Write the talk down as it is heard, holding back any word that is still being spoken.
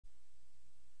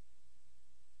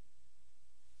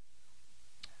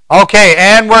Okay,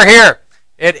 and we're here.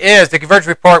 It is the Convergence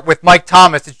Report with Mike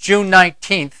Thomas. It's June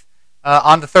 19th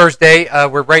on the Thursday.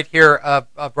 We're right here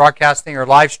broadcasting or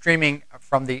live streaming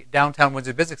from the Downtown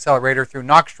Windsor Business Accelerator through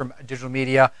Noxtrom Digital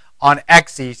Media on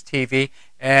XE's TV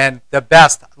and the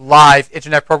best live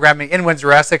internet programming in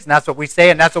Windsor, Essex, and that's what we say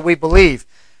and that's what we believe.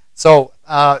 So,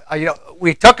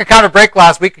 we took a kind of break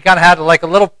last week. We kind of had like a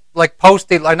little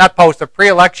a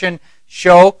pre-election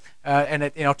show. And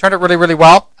it turned out really, really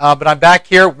well. But I'm back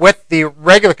here with the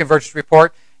regular Convergence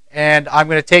Report, and I'm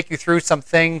going to take you through some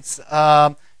things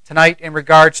tonight in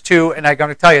regards to, and I'm going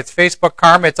to tell you, it's Facebook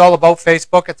Karma. It's all about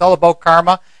Facebook. It's all about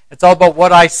karma. It's all about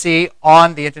what I see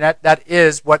on the internet. That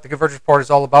is what the Convergence Report is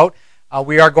all about.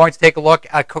 We are going to take a look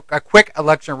at a quick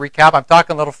election recap. I'm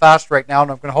talking a little fast right now,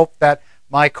 and I'm going to hope that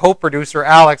my co-producer,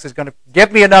 Alex, is going to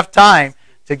give me enough time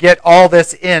to get all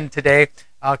this in today.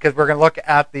 Because we're going to look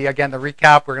at the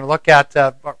recap. We're going to look at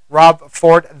Rob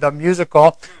Ford, the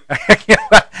musical.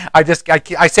 I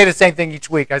say the same thing each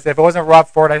week. I say if it wasn't Rob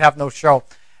Ford, I'd have no show.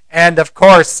 And of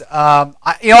course,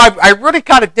 I really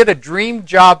kind of did a dream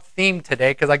job theme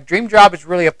today because dream job is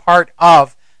really a part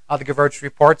of the Convergence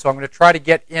Report. So I'm going to try to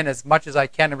get in as much as I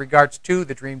can in regards to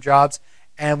the dream jobs.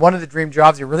 And one of the dream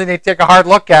jobs you really need to take a hard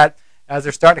look at as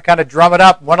they're starting to kind of drum it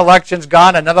up. One election's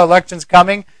gone, another election's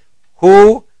coming.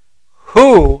 Who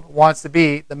wants to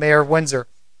be the mayor of Windsor?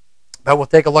 But we'll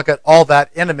take a look at all that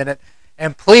in a minute.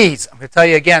 And please, I'm going to tell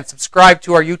you again, subscribe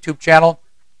to our YouTube channel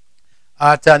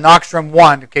to Noxtrom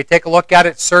 1. Okay, take a look at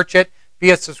it, search it, be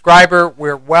a subscriber.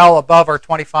 We're well above our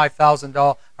 25,000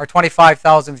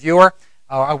 viewer.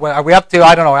 Are we up to,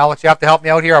 I don't know, Alex, you have to help me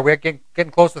out here. Are we getting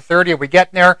close to 30? Are we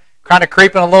getting there? Kind of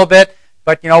creeping a little bit.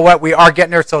 But you know what? We are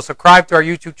getting there. So subscribe to our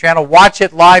YouTube channel. Watch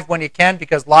it live when you can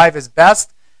because live is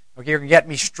best. Okay, you're going to get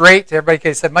me straight.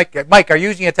 Everybody said, Mike, are you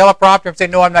using a teleprompter? I'm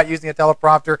saying, no, I'm not using a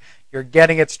teleprompter. You're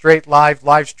getting it straight live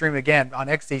stream again on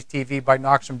XE's TV by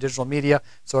Noxtrom Digital Media.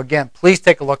 So again, please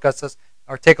take a look at us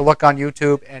or take a look on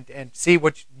YouTube and see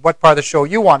what part of the show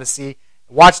you want to see.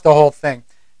 Watch the whole thing.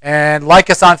 And like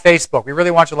us on Facebook. We really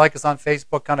want you to like us on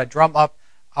Facebook, kind of drum up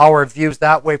our views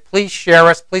that way. Please share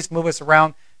us. Please move us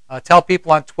around. Tell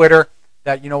people on Twitter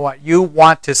that, you know what, you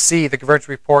want to see the Convergence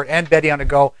Report and Betty on the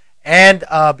Go and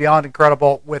Beyond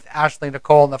Incredible with Ashley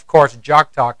Nicole, and of course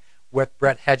Jock Talk with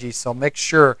Brett Hedges. So make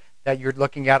sure that you're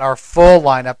looking at our full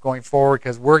lineup going forward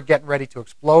because we're getting ready to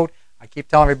explode. I keep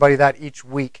telling everybody that each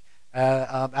week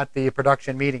at the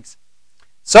production meetings.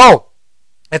 So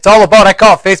it's all about, I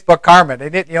call it Facebook karma.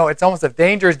 It's almost a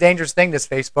dangerous thing, this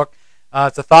Facebook.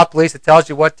 It's a thought police. It tells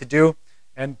you what to do.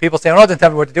 And people say, oh, no, it doesn't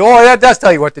tell me what to do. Oh, that does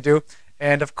tell you what to do.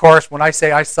 And of course, when I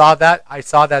say I saw that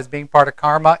as being part of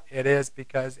karma, it is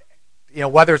because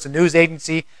whether it's a news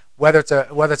agency, whether it's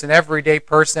an everyday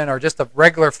person or just a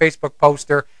regular Facebook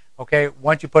poster, okay,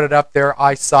 once you put it up there,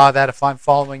 I saw that. If I'm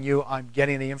following you, I'm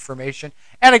getting the information.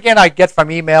 And again, I get from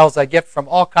emails, I get from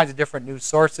all kinds of different news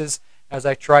sources as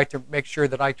I try to make sure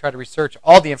that I try to research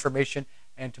all the information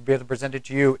and to be able to present it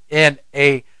to you in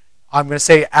a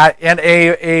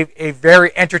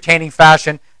very entertaining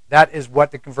fashion. That is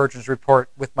what the Convergence Report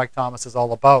with Mike Thomas is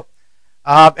all about.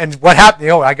 And what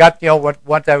happened? I got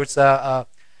what I was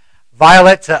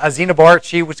Violet Zinabor.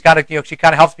 She was kind of she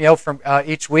kind of helps me out from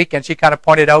each week, and she kind of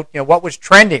pointed out what was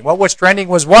trending. What was trending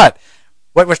was what?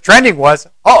 What was trending was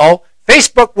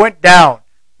Facebook went down.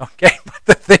 Okay, but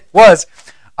the thing was,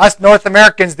 us North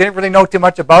Americans didn't really know too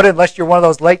much about it unless you're one of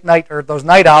those late night or those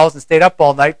night owls and stayed up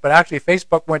all night. But actually,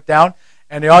 Facebook went down,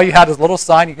 and all you had is a little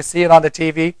sign. You can see it on the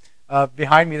TV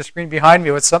behind me, the screen behind me.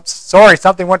 It was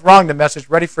something went wrong. The message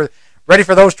ready for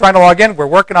those trying to log in. We're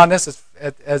working on this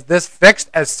as this fixed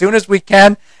as soon as we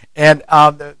can. And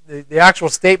the actual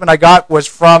statement I got was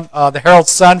from the Herald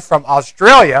Sun from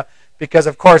Australia, because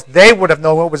of course they would have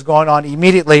known what was going on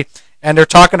immediately. And they're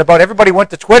talking about everybody went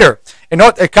to Twitter.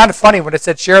 It's kind of funny when it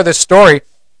said share this story.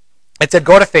 It said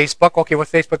go to Facebook. Okay, what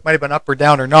Facebook might have been up or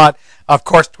down or not. Of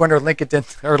course, Twitter,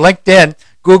 LinkedIn,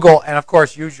 Google, and of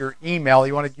course use your email.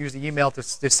 You want to use the email to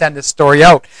send this story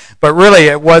out. But really,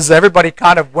 it was everybody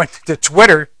kind of went to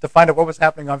Twitter to find out what was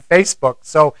happening on Facebook.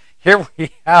 So here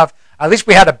we have, at least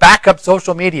we had a backup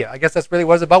social media. I guess that's really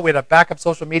what it was about. We had a backup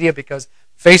social media because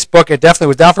Facebook, it definitely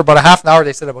was down for about a half an hour.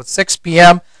 They said about 6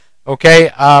 p.m. Okay,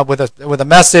 with a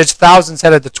message, thousands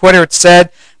headed to Twitter. It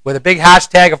said with a big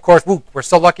hashtag. Of course, we're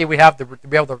so lucky we have to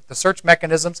be able to the search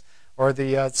mechanisms or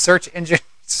the search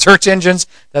engines.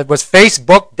 That was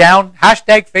Facebook down.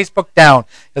 Hashtag Facebook down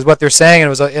is what they're saying. And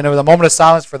it was a moment of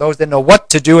silence for those that didn't know what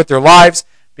to do with their lives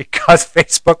because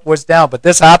Facebook was down. But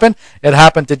this happened. It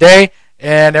happened today,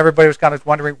 and everybody was kind of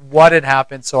wondering what had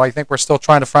happened. So I think we're still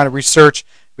trying to find a research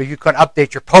where you couldn't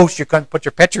update your posts, you couldn't put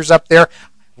your pictures up there.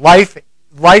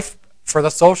 life for the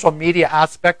social media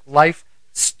aspect, life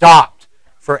stopped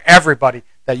for everybody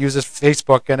that uses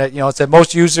Facebook. And it said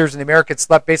most users in the Americas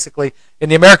slept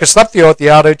throughout the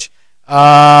outage.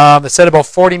 It said about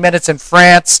 40 minutes in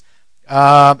France.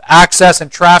 Access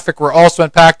and traffic were also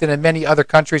impacted in many other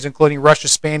countries, including Russia,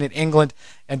 Spain, and England.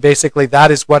 And basically,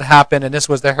 that is what happened. And this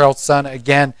was the Herald Sun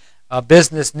again.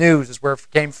 Business news is where it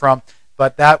came from.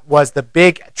 But that was the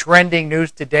big trending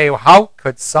news today. How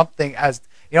could something as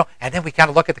and then we kind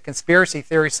of look at the conspiracy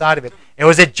theory side of it. And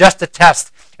was it just a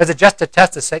test? Was it just a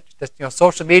test to say that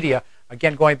social media,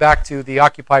 again going back to the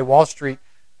Occupy Wall Street,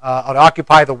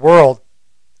 Occupy the World,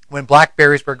 when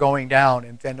Blackberries were going down,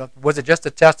 and was it just a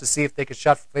test to see if they could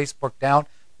shut Facebook down?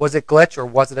 Was it glitch or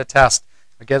was it a test?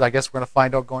 Again, I guess we're going to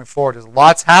find out going forward. There's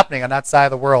lots happening on that side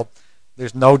of the world.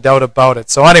 There's no doubt about it.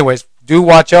 So anyways, do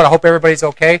watch out. I hope everybody's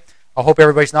okay. I hope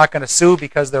everybody's not going to sue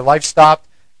because their life stopped.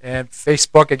 And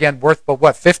Facebook, again, worth, but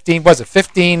what, $15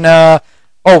 billion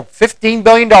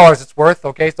it's worth.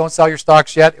 Okay, don't sell your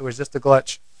stocks yet. It was just a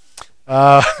glitch.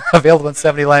 Available in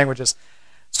 70 languages.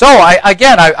 So, I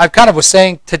kind of was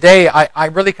saying today,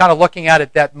 I'm really kind of looking at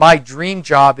it that my dream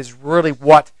job is really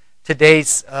what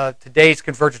today's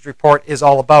Convergence Report is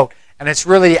all about. And it's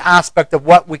really the aspect of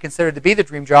what we consider to be the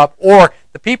dream job, or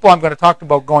the people I'm going to talk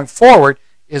about going forward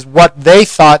is what they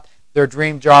thought their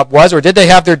dream job was, or did they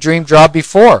have their dream job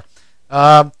before?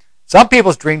 Some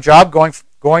people's dream job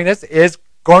is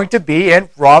going to be in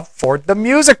Rob Ford the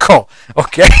Musical.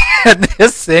 Okay, and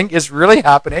this thing is really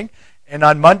happening. And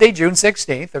on Monday, June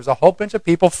 16th, there's a whole bunch of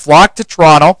people flocked to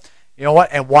Toronto,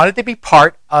 and wanted to be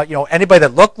part. Anybody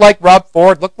that looked like Rob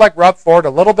Ford a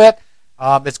little bit.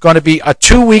 It's going to be a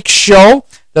 2-week show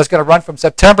that's going to run from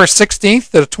September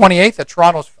 16th to the 28th at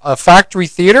Toronto's Factory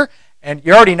Theatre. And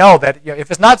you already know that if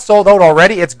it's not sold out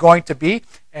already, it's going to be.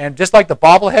 And just like the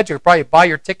bobbleheads, you can probably buy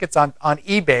your tickets on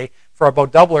eBay for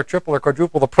about double or triple or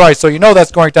quadruple the price. So you know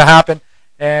that's going to happen.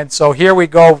 And so here we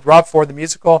go, Rob Ford the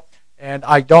Musical. And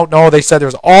I don't know, they said there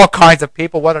was all kinds of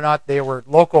people, whether or not they were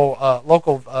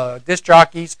local disc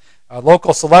jockeys,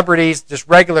 local celebrities, just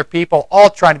regular people,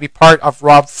 all trying to be part of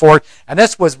Rob Ford. And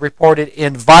this was reported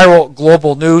in Viral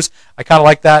Global News. I kind of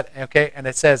like that, okay? And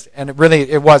it says, and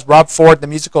it was, Rob Ford, the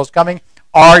musical is coming.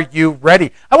 Are you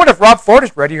ready? I wonder if Rob Ford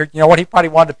is ready, or he probably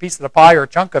wanted a piece of the pie or a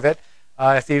chunk of it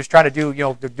if he was trying to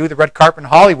do the red carpet in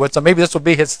Hollywood. So maybe this will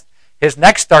be his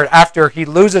next start after he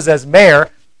loses as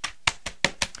mayor.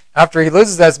 After he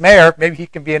loses as mayor, maybe he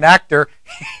can be an actor.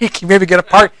 He can maybe get a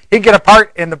part. He can get a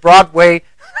part in the Broadway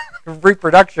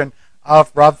reproduction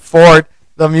of Rob Ford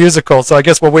the Musical. So I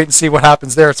guess we'll wait and see what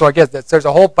happens there. So I guess there's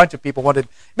a whole bunch of people wanted.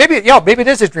 Maybe it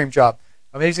is his dream job.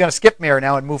 Maybe he's going to skip mayor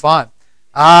now and move on.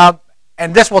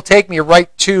 And this will take me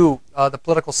right to the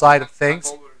political side of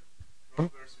things.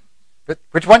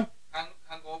 Which one?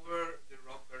 Hangover, the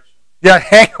Rob version. Yeah,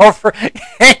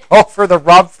 Hangover, the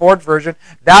Rob Ford version.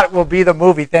 That will be the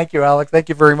movie. Thank you, Alex. Thank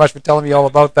you very much for telling me all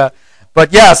about that.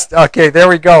 But yes, okay, there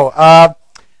we go.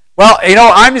 Well,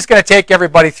 I'm just going to take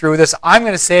everybody through this. I'm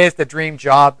going to say it's the dream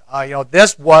job.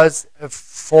 This was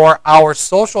for our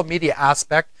social media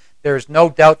aspect. There's no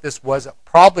doubt this was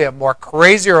probably a more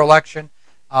crazier election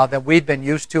than we've been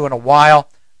used to in a while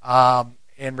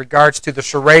in regards to the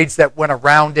charades that went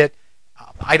around it.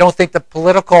 I don't think the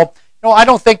political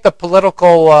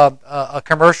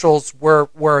commercials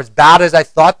were as bad as I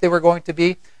thought they were going to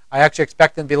be. I actually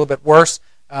expect them to be a little bit worse.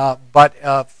 But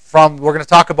we're going to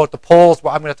talk about the polls.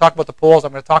 I'm going to talk about the polls.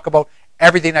 I'm going to talk about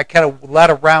everything that kind of led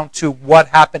around to what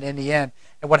happened in the end.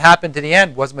 And what happened in the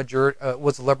end was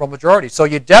a liberal majority. So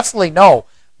you definitely know,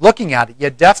 looking at it,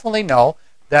 you definitely know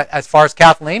that as far as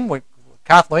Kathleen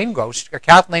Wynne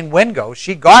goes,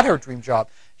 she got her dream job.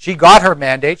 She got her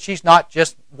mandate. She's not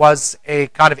just was a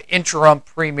kind of interim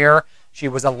premier. She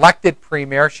was elected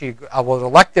premier. She was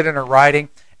elected in her riding,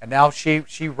 and now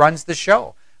she runs the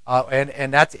show.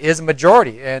 And that is a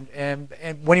majority. And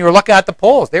when you were looking at the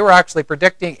polls, they were actually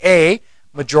predicting a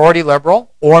majority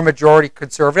liberal or majority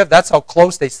conservative. That's how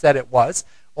close they said it was.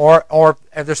 Or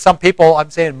there's some people, I'm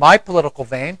saying in my political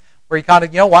vein, where you kind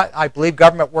of, what, I believe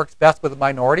government works best with a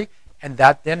minority, and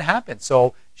that didn't happen.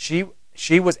 So she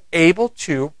was able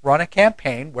to run a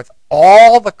campaign with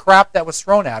all the crap that was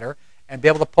thrown at her and be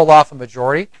able to pull off a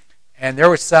majority. And there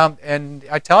was some, and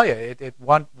I tell you,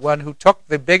 one who took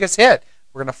the biggest hit.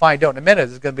 We're going to find out in a minute.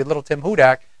 Is going to be little Tim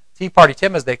Hudak, Tea Party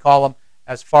Tim as they call him,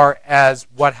 as far as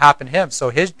what happened to him. So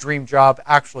his dream job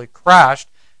actually crashed,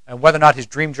 and whether or not his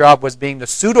dream job was being the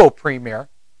pseudo-premier,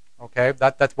 okay,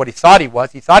 that's what he thought he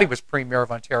was. He thought he was premier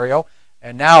of Ontario,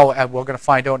 and now we're going to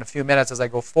find out in a few minutes as I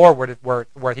go forward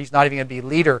where he's not even going to be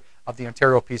leader of the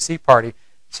Ontario PC Party.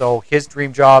 So his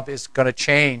dream job is going to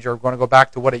change or going to go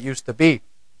back to what it used to be.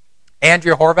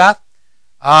 Andrea Horwath,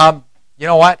 you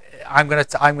know what? I'm going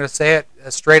to say it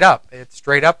straight up. It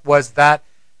straight up was that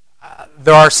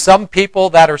there are some people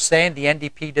that are saying the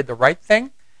NDP did the right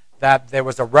thing, that there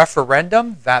was a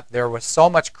referendum, that there was so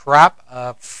much crap,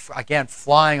 again,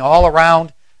 flying all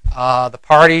around the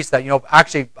parties that,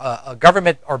 actually a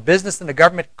government or business in the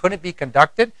government couldn't be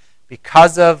conducted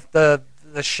because of the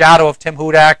shadow of Tim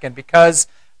Hudak and because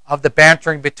of the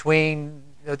bantering between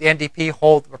the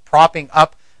NDP propping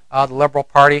up the Liberal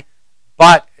Party.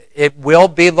 But it will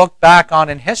be looked back on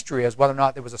in history as whether or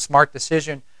not there was a smart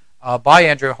decision by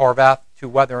Andrea Horwath to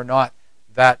whether or not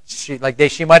that she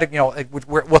might have,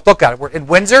 we'll look at it. We're in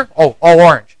Windsor, all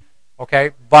orange,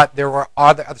 okay? But there were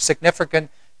other significant,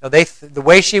 the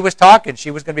way she was talking,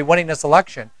 she was going to be winning this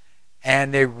election.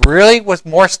 And there really was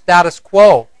more status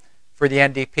quo for the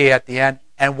NDP at the end.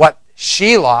 And what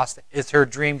she lost is her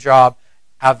dream job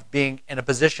of being in a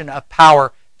position of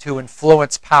power to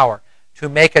influence power, to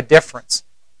make a difference.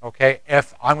 Okay,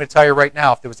 if I'm going to tell you right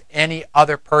now, if there was any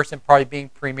other person probably being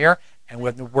premier, and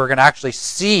we're going to actually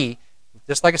see,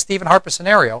 just like a Stephen Harper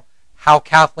scenario, how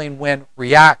Kathleen Wynne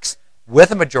reacts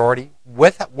with a majority,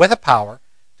 with a power,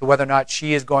 to whether or not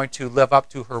she is going to live up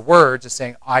to her words of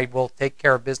saying, I will take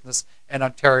care of business in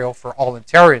Ontario for all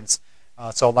Ontarians.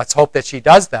 So let's hope that she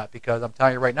does that, because I'm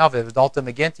telling you right now, if it was Dalton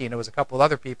McGuinty and there was a couple of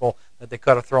other people that they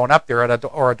could have thrown up there,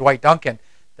 or a Dwight Duncan,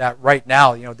 that right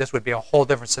now, this would be a whole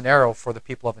different scenario for the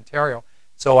people of Ontario.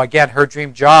 So again, her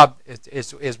dream job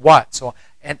is what? So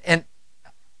and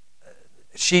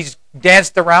she's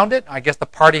danced around it. I guess the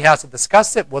party has to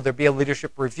discuss it. Will there be a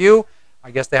leadership review? I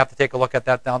guess they have to take a look at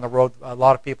that down the road. A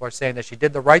lot of people are saying that she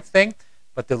did the right thing,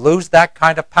 but to lose that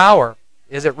kind of power,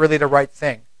 is it really the right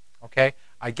thing? Okay,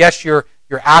 I guess your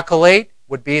accolade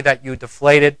would be that you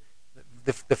deflated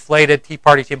Tea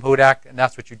Party Tim Hudak, and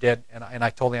that's what you did, and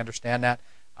I totally understand that.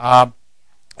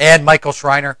 And Michael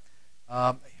Schreiner,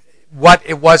 what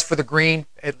it was for the Green,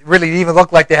 it really didn't even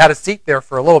looked like they had a seat there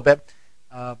for a little bit,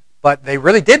 but they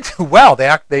really did do well.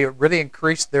 They really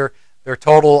increased their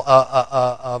total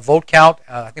vote count,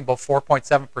 I think about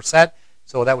 4.7%.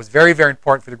 So that was very, very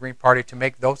important for the Green Party to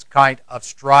make those kind of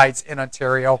strides in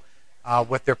Ontario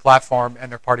with their platform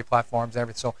and their party platforms and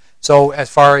everything. So as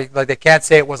far as, they can't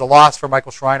say it was a loss for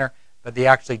Michael Schreiner, but they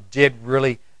actually did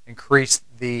really increase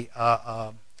the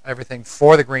everything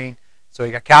for the Green. So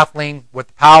you got Kathleen with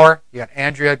the power. You got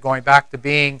Andrea going back to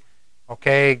being,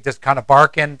 okay, just kind of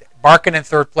barking in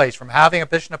third place. From having a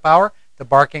position of power to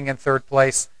barking in third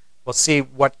place. We'll see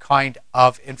what kind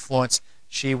of influence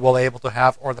she will be able to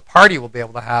have, or the party will be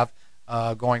able to have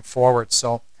going forward.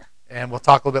 So, and we'll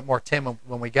talk a little bit more, Tim,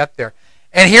 when we get there.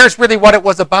 And here's really what it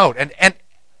was about. And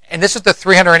this is the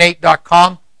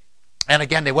 308.com. And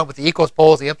again, they went with the Ecos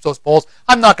polls, the Ipsos polls.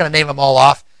 I'm not going to name them all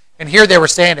off. And here they were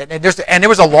saying it. And there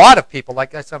was a lot of people.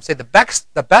 Like I'm saying, the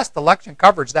best election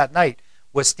coverage that night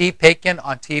was Steve Paikin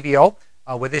on TVO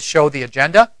with his show, The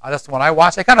Agenda. That's the one I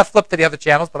watched. I kind of flipped to the other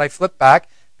channels, but I flipped back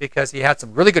because he had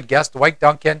some really good guests, Dwight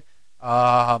Duncan,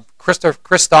 Chris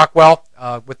Stockwell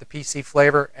with the PC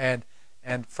flavor, and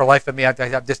for life of me,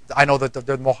 I know that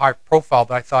they're more high profile,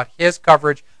 but I thought his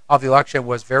coverage of the election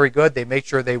was very good. They made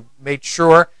sure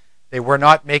they were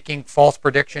not making false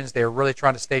predictions. They were really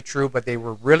trying to stay true, but they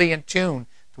were really in tune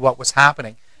to what was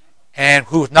happening. And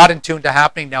who's not in tune to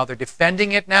happening now, they're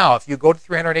defending it now. If you go to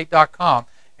 308.com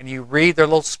and you read their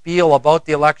little spiel about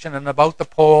the election and about the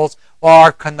polls, well,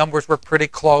 our numbers were pretty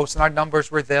close and our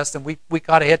numbers were this, and we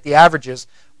got to hit the averages.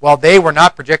 Well, they were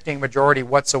not predicting majority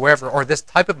whatsoever, or this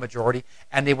type of majority,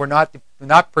 and they were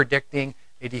not predicting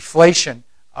a deflation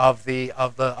of the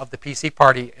PC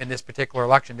party in this particular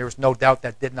election. There was no doubt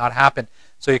that did not happen.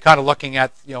 So you're kind of looking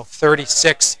at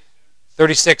 36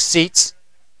 seats,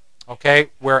 okay,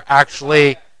 where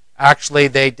actually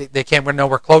they came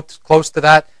nowhere close to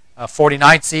that.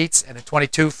 49 seats and then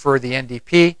 22 for the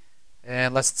NDP.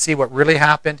 And let's see what really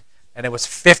happened. And it was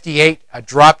 58, a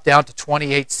drop down to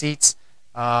 28 seats.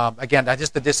 Again,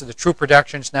 this is the true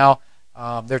projections now.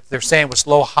 They're saying it was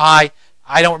low high.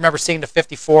 I don't remember seeing the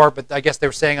 54, but I guess they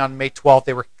were saying on May 12th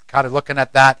they were kind of looking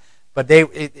at that. But they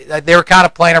were kind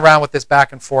of playing around with this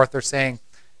back and forth. They're saying,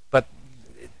 but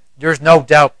there's no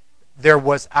doubt there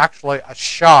was actually a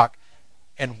shock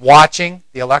in watching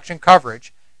the election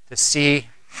coverage to see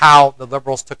how the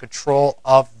Liberals took control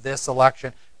of this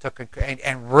election,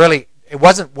 and really, it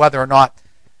wasn't whether or not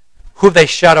who they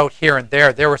shut out here and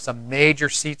there. There were some major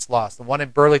seats lost. The one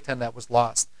in Burlington that was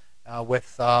lost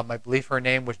with, I believe her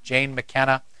name was Jane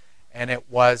McKenna, and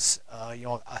it was a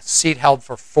seat held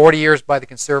for 40 years by the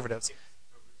Conservatives.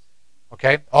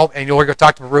 Okay. Oh, and we're going to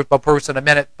talk about Peru in a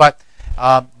minute, but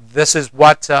this is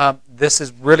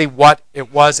really what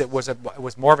it was. It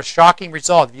was more of a shocking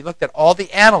result. If you looked at all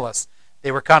the analysts,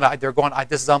 they're going,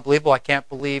 this is unbelievable. I can't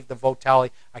believe the vote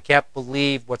tally. I can't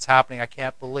believe what's happening. I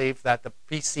can't believe that the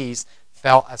PCs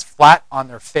fell as flat on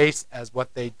their face as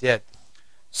what they did.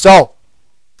 So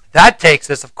that takes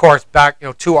us, of course, back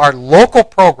to our local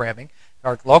programming,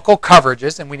 our local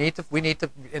coverages, and we need to.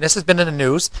 And this has been in the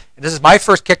news. And this is my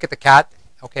first kick at the cat,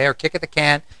 okay, or kick at the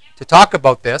can to talk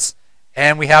about this.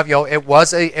 And we have, it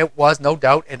was no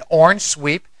doubt an orange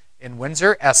sweep in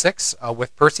Windsor, Essex,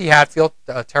 with Percy Hatfield,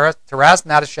 Taras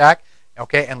Natashak,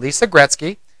 okay, and Lisa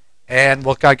Gretzky. And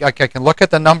I can look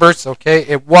at the numbers, okay.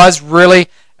 It was really,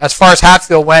 as far as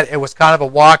Hatfield went, it was kind of a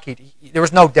walk. There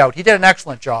was no doubt. He did an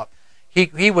excellent job.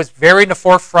 He was very in the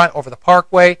forefront over the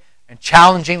Parkway and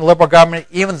challenging the Liberal government,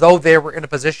 even though they were in a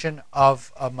position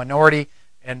of a minority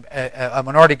and a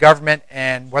minority government,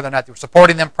 and whether or not they were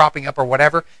supporting them, propping up, or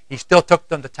whatever, he still took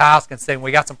them to task and saying,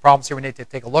 "We got some problems here. We need to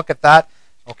take a look at that."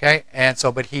 Okay, and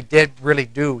so, but he did a really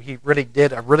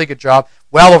good job.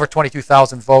 Well over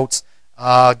 22,000 votes.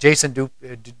 Jason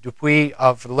Dupuis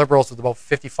of the Liberals was about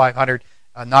 5,500,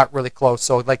 not really close.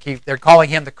 So, they're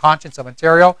calling him the conscience of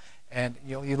Ontario, and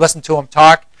you listen to him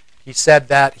talk. He said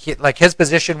that his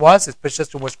position was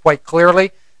quite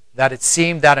clearly that it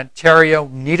seemed that Ontario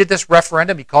needed this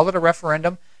referendum. He called it a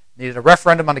referendum. Needed a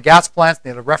referendum on the gas plants.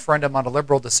 Needed a referendum on the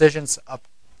Liberal decisions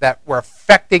that were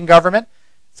affecting government.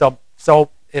 So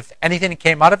if anything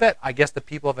came out of it, I guess the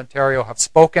people of Ontario have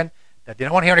spoken that they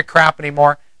don't want to hear any crap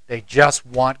anymore. They just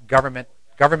want government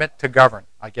to govern.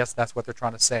 I guess that's what they're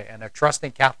trying to say, and they're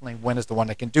trusting Kathleen Wynne is the one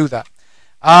that can do that.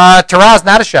 Taras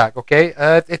Natashak, okay,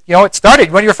 it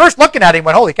started when you were first looking at him.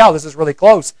 Went, holy cow, this is really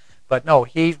close. But no,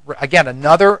 he again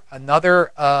another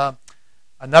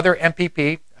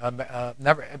MPP,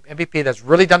 MPP that's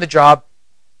really done the job,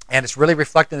 and it's really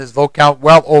reflecting his vote count,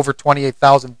 well over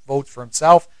 28,000 votes for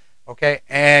himself. Okay,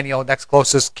 and next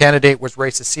closest candidate was Ray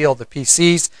Cecile, the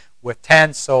PCs, with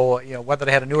 10. So whether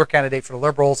they had a newer candidate for the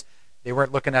Liberals, they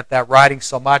weren't looking at that riding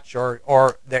so much,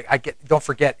 don't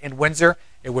forget in Windsor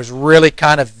it was really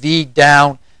kind of V'd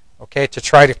down, okay, to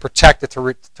try to protect the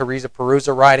Teresa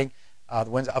Perusa riding of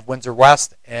Windsor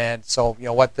West, and so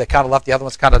what they kind of left the other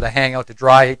ones kind of to hang out to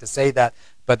dry. I hate to say that,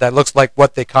 but that looks like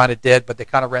what they kind of did. But they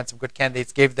kind of ran some good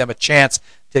candidates, gave them a chance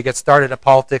to get started in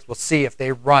politics. We'll see if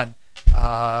they run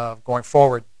going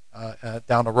forward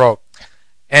down the road.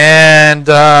 And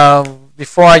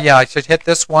before I should hit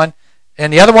this one.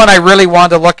 And the other one I really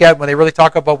wanted to look at when they really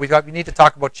talk about, we need to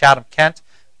talk about Chatham-Kent.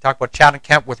 Talk about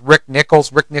Chatham-Kent with Rick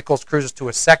Nichols. Rick Nichols cruises to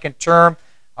his second term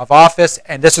of office,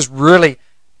 and this is really,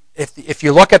 if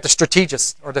you look at the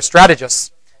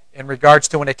strategists in regards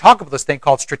to when they talk about this thing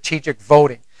called strategic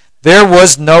voting, there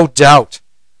was no doubt,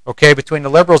 okay, between the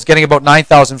Liberals getting about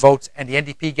 9,000 votes and the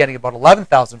NDP getting about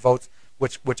 11,000 votes,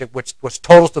 which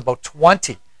totals to about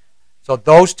 20. So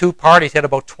those two parties had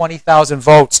about 20,000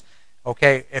 votes.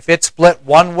 Okay, if it split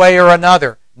one way or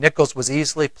another, Nichols was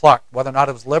easily plucked, whether or not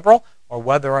it was Liberal or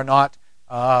whether or not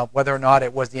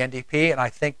it was the NDP. And I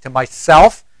think to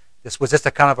myself, this was just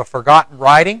a kind of a forgotten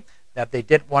riding that they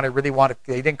didn't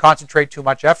they didn't concentrate too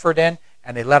much effort in,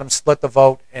 and they let them split the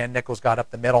vote, and Nichols got up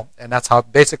the middle, and that's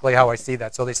basically how I see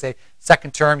that. So they say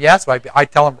second term, yes.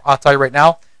 I'll tell you right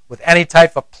now, with any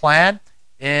type of plan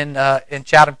in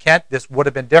Chatham-Kent, this would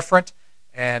have been different.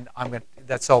 And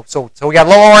so we got a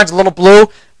little orange, a little blue.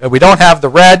 We don't have the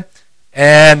red,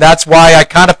 and that's why I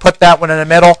kind of put that one in the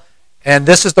middle. And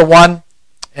this is the one,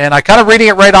 and I kind of reading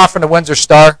it right off from the Windsor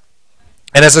Star.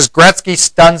 And this is Gretzky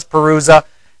stuns Perusa.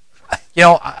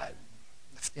 I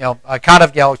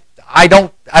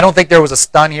don't think there was a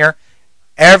stun here.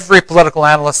 Every political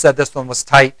analyst said this one was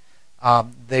tight.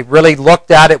 They really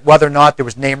looked at it, whether or not there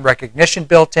was name recognition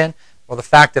built in, or the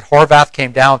fact that Horvath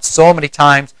came down so many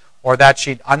times, or that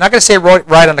I'm not going to say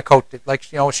right on the coat,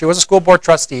 she was a school board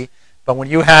trustee, but when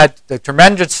you had the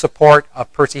tremendous support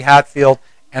of Percy Hatfield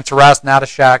and Taras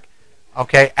Natashak,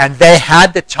 okay, and they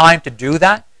had the time to do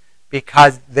that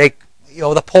because the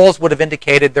polls would have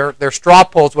indicated, their straw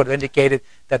polls would have indicated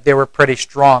that they were pretty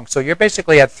strong. So you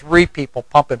basically had three people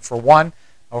pumping for one,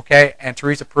 okay, and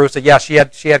Teresa Perusa, yeah, she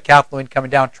had Kathleen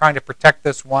coming down trying to protect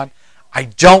this one. I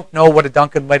don't know what a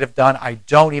Duncan might have done. I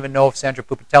don't even know if Sandra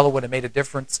Pupatello would have made a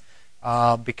difference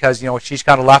because she's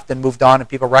kind of left and moved on, and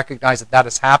people recognize that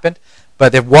has happened.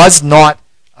 But it was not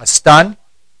a stun.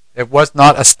 It was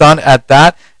not a stun at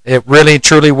that. It really and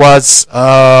truly was.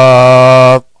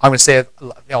 I'm going to say a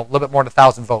little bit more than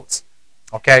 1,000 votes.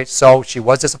 Okay, so she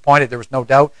was disappointed. There was no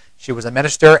doubt. She was a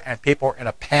minister, and people were in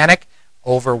a panic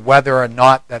over whether or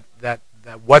not that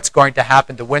what's going to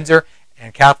happen to Windsor.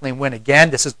 And Kathleen Wynne,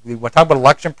 again, we're talking about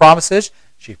election promises.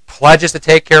 She pledges to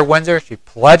take care of Windsor. She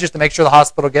pledges to make sure the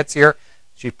hospital gets here.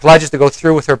 She pledges to go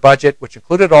through with her budget, which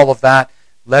included all of that.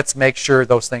 Let's make sure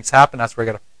those things happen. That's where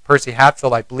I got Percy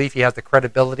Hatfield. I believe he has the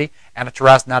credibility, and a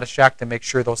Taras Natashak to make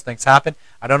sure those things happen.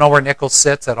 I don't know where Nichols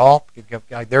sits at all.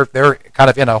 They're kind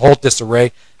of in a whole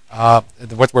disarray,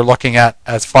 what we're looking at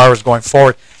as far as going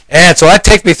forward. And so that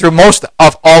takes me through most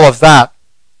of all of that.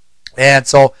 And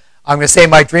so I'm going to say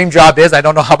my dream job is, I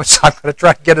don't know how much, I'm going to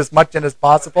try to get as much in as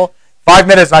possible. 5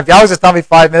 minutes. If you always just tell me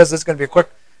 5 minutes, this is going to be a quick.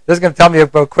 This is going to tell me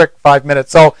about a quick 5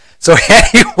 minutes. So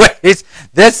anyways,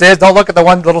 this is, don't look at the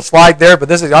one little slide there, but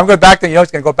this is, I'm going back to, he's going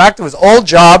to go back to his old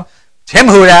job, Tim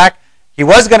Hudak. He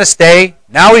was going to stay.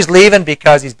 Now he's leaving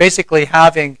because he's basically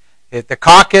having, the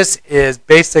caucus is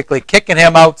basically kicking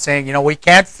him out, saying, we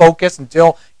can't focus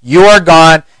until you are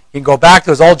gone. He can go back to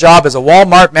his old job as a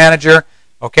Walmart manager,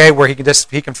 okay, where he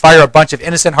can fire a bunch of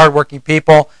innocent, hardworking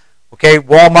people. Okay,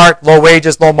 Walmart, low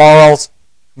wages, low morals,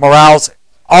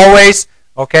 always.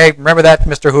 Okay, remember that,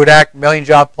 Mr. Hudak, million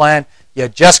job plan. You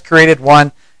just created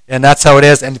one, and that's how it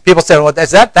is. And people say, well,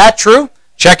 is that true?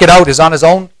 Check it out. It's on his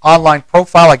own online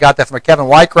profile. I got that from Kevin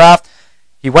Wycraft.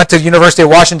 He went to the University of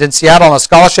Washington, Seattle on a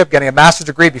scholarship, getting a master's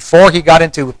degree before he got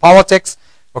into politics.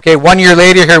 Okay, 1 year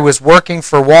later, he was working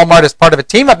for Walmart as part of a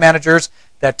team of managers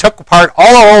that took apart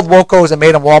all our old Wocos and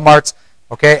made them Walmarts.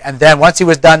 Okay, and then once he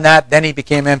was done that, then he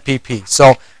became MPP.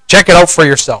 So check it out for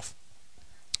yourself.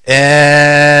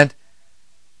 And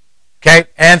okay,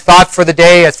 and thought for the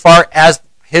day as far as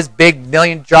his big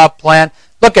million job plan.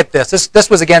 Look at this. This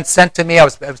was again sent to me. It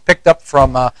was picked up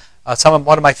from one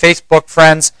of my Facebook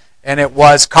friends, and it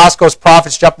was Costco's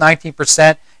profits jumped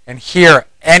 19%. And here,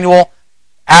 annual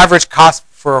average cost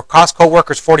for Costco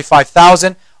workers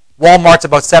 $45,000. Walmart's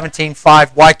about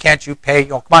 $17,500. Why can't you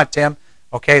pay? Oh, come on, Tim.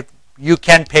 Okay, you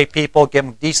can pay people, give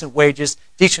them decent wages,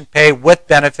 decent pay with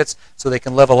benefits, so they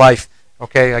can live a life.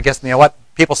 Okay, I guess you know what?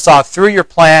 People saw through your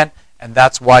plan, and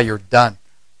that's why you're done.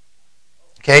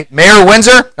 Okay, Mayor of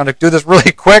Windsor, I'm going to do this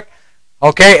really quick.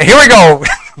 Okay, here we go.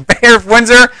 Mayor of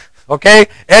Windsor. Okay,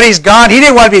 Eddie's gone. He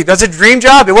didn't want to be. That's a dream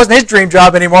job. It wasn't his dream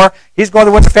job anymore. He's going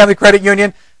to Windsor Family Credit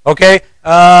Union. Okay,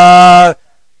 Haberstadt,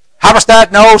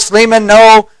 no. Sleeman,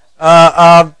 no.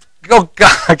 Oh,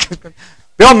 God.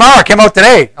 Bill Maher came out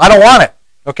today. I don't want it.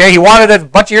 Okay, he wanted it a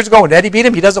bunch of years ago when Eddie beat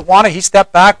him. He doesn't want it. He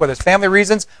stepped back, whether it's family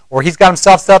reasons or he's got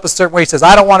himself set up a certain way. He says,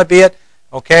 I don't want to be it.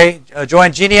 Okay,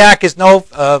 Joanne Geniak is no.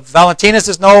 Valentinas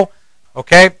is no.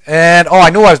 Okay, and I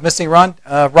knew I was missing Ron.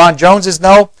 Ron Jones is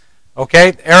no.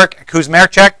 Okay, Eric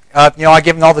Kuzmarchek. I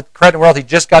give him all the credit in the world. He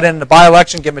just got in the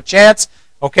by-election. Give him a chance.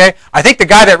 Okay, I think the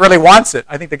guy that really wants it.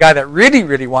 I think the guy that really,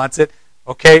 really wants it.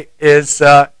 Okay, is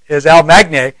Al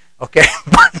Magne. Okay,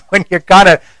 but when you kind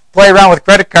of play around with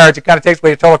credit cards, it kind of takes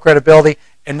away your total credibility.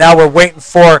 And now we're waiting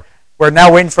for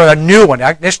a new one.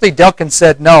 Initially, Delkin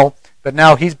said no, but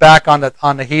now he's back on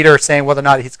the heater, saying whether or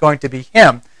not it's going to be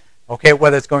him. Okay,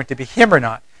 whether it's going to be him or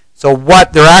not. So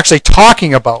what they're actually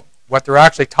talking about,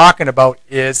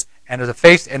 is, and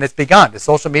it's begun. The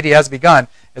social media has begun.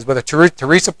 Is whether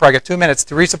Teresa, I got 2 minutes.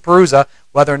 Teresa Perusa,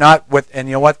 whether or not with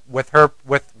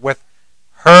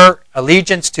her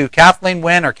allegiance to Kathleen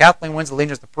Wynne or Kathleen Wynne's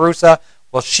allegiance to Perusa,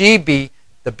 will she be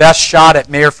the best shot at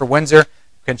mayor for Windsor?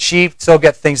 Can she still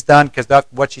get things done? Because that's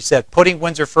what she said. Putting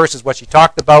Windsor first is what she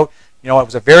talked about. It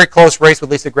was a very close race with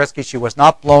Lisa Gretzky. She was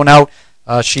not blown out.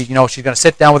 She's going to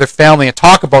sit down with her family and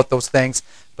talk about those things.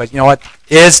 But you know what?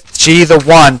 Is she the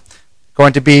one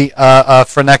going to be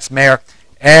for next mayor?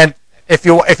 And if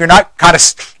you're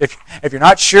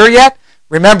not sure yet,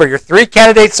 remember your 3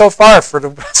 candidates so far for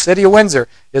the city of Windsor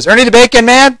is Ernie the Bacon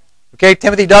Man, okay,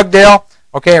 Timothy Dugdale,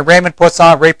 okay, and Ray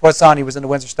Poisson. He was in the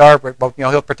Windsor Star. But,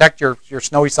 he'll protect your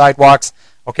snowy sidewalks.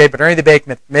 Okay, but Ernie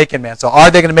the Bacon Man. So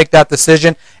are they going to make that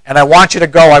decision? And I want you to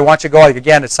go.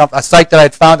 Again, it's a site that I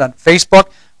had found on Facebook.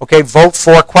 Okay, vote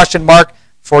for ?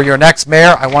 For your next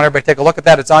mayor. I want everybody to take a look at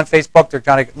that. It's on Facebook. They're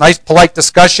kind of nice, polite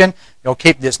discussion.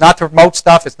 It's not to promote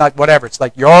stuff. It's not whatever. It's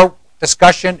like your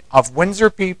discussion of Windsor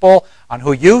people on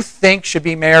who you think should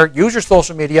be mayor. Use your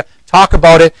social media. Talk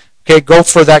about it. Okay, go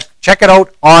for that. Check it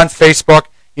out on Facebook.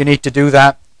 You need to do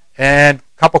that. And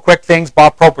a couple quick things.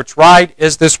 Bob Probert's ride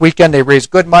is this weekend. They raised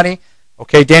good money.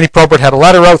 Okay, Danny Probert had a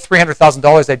letter out,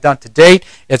 $300,000 they've done to date.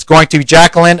 It's going to be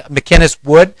Jacqueline McInnes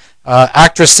Wood,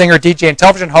 actress, singer, DJ, and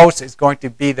television host, is going to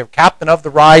be the captain of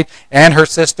the ride, and her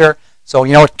sister. So,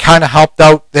 it kind of helped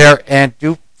out there, and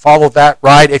do follow that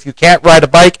ride. If you can't ride a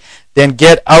bike, then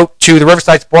get out to the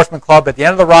Riverside Sportsman Club at the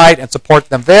end of the ride and support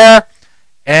them there.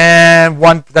 And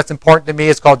one that's important to me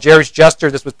is called Jerry's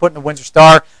Jester. This was put in the Windsor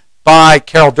Star. by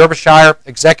Carol Derbyshire,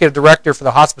 Executive Director for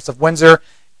the Hospice of Windsor,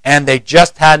 and they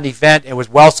just had an event. It was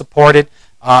well supported.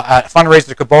 A fundraiser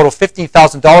to Kubota,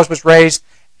 $15,000 was raised,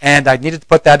 and I needed to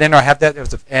put that in. I have that.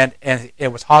 And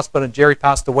it was hospital, and Jerry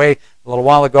passed away a little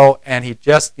while ago, and he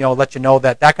just let you know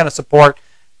that kind of support.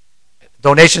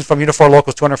 Donations from Unifor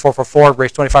Locals 20444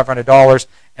 raised $2,500,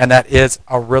 and that is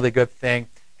a really good thing.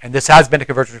 And this has been the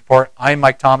Convergence Report. I'm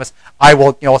Mike Thomas. I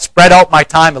will spread out my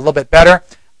time a little bit better.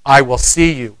 I will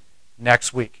see you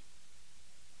next week.